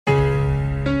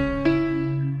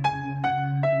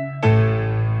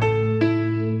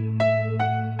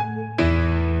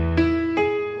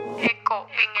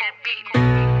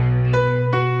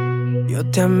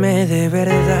Te amé de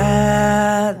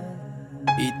verdad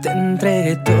y te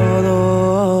entregué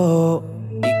todo,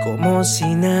 y como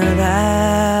si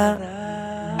nada,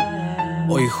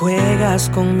 hoy juegas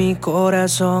con mi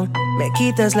corazón, me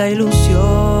quitas la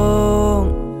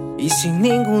ilusión y sin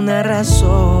ninguna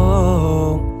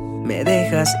razón me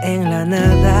dejas en la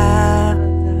nada,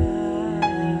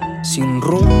 sin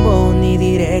rumbo ni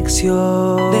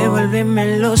dirección.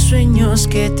 Devuélveme los sueños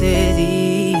que te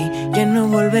di, ya no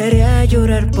volveré a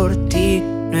llorar por ti.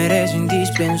 No eres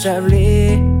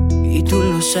indispensable y tú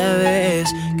lo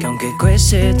sabes, que aunque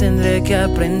cueste tendré que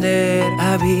aprender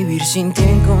a vivir sin ti.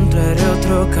 Encontraré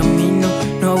otro camino,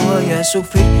 no voy a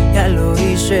sufrir, ya lo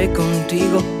hice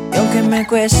contigo. Y aunque me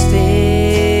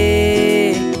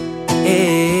cueste,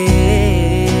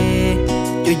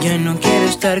 yo ya no quiero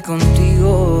estar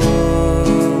contigo.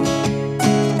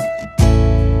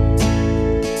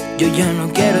 Yo ya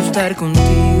no quiero estar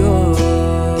contigo.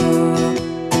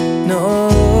 No.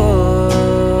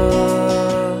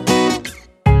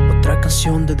 Otra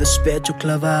canción de despecho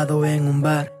clavado en un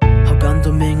bar,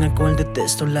 ahogándome en alcohol,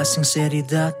 detesto la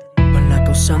sinceridad. Con la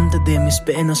causante de mis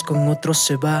penas con otro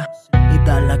se va, y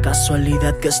da la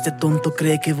casualidad que este tonto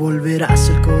cree que volverás.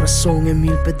 El corazón en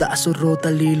mil pedazos, rota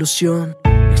la ilusión.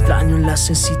 Extraño la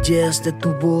sencillez de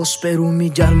tu voz, pero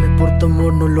humillarme por tu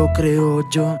amor no lo creo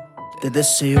yo. Te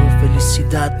deseo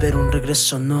felicidad, pero un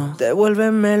regreso no.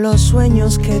 Devuélveme los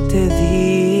sueños que te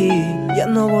di, ya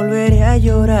no volveré a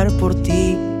llorar por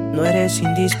ti. No eres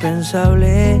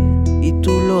indispensable y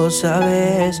tú lo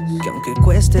sabes, que aunque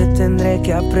cueste tendré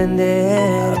que aprender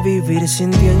a vivir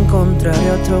sin ti.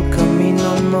 Encontraré otro camino,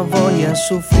 no voy a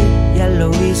sufrir, ya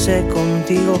lo hice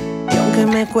contigo. Y aunque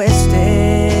me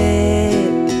cueste,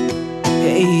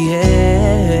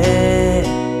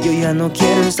 yo ya no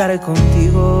quiero estar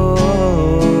contigo.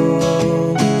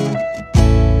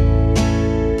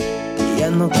 Ya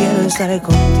no quiero estar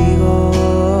contigo.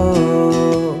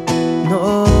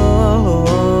 No.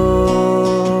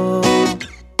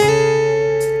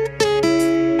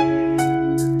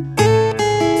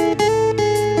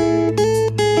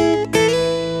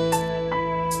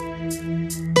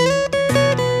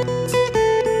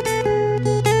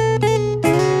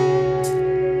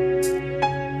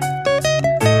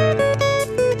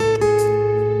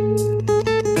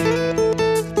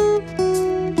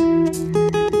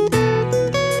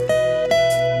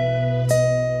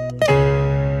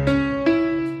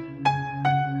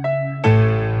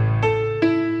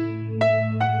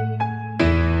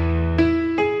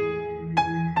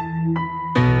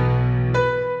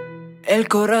 El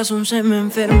corazón se me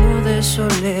enfermó de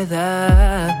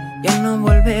soledad, ya no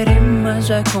volveré más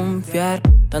a confiar.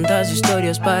 Tantas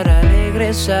historias para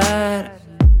regresar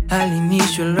al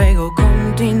inicio y luego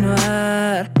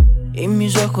continuar, y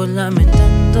mis ojos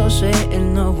lamentándose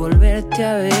el no volverte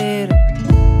a ver.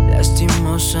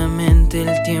 Lastimosamente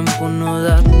el tiempo no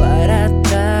da para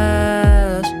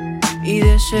atrás, y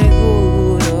de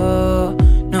seguro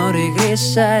no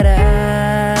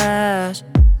regresarás.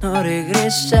 No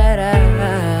regresarás.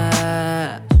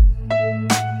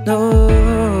 No,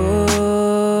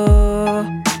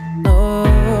 no.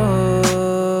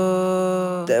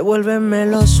 Devuélveme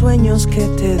los sueños que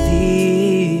te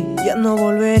di, ya no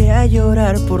volveré a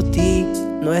llorar por ti.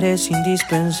 No eres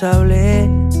indispensable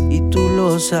y tú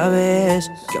lo sabes,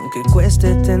 que aunque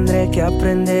cueste tendré que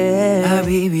aprender a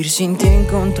vivir sin ti.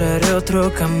 Encontraré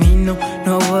otro camino,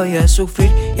 no voy a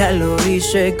sufrir, ya lo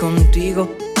hice contigo.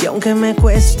 Y aunque me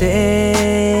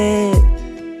cueste,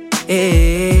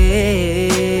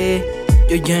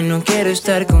 yo ya no quiero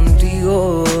estar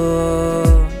contigo.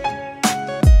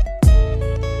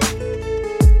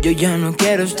 Yo ya no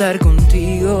quiero estar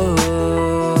contigo.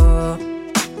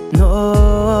 No.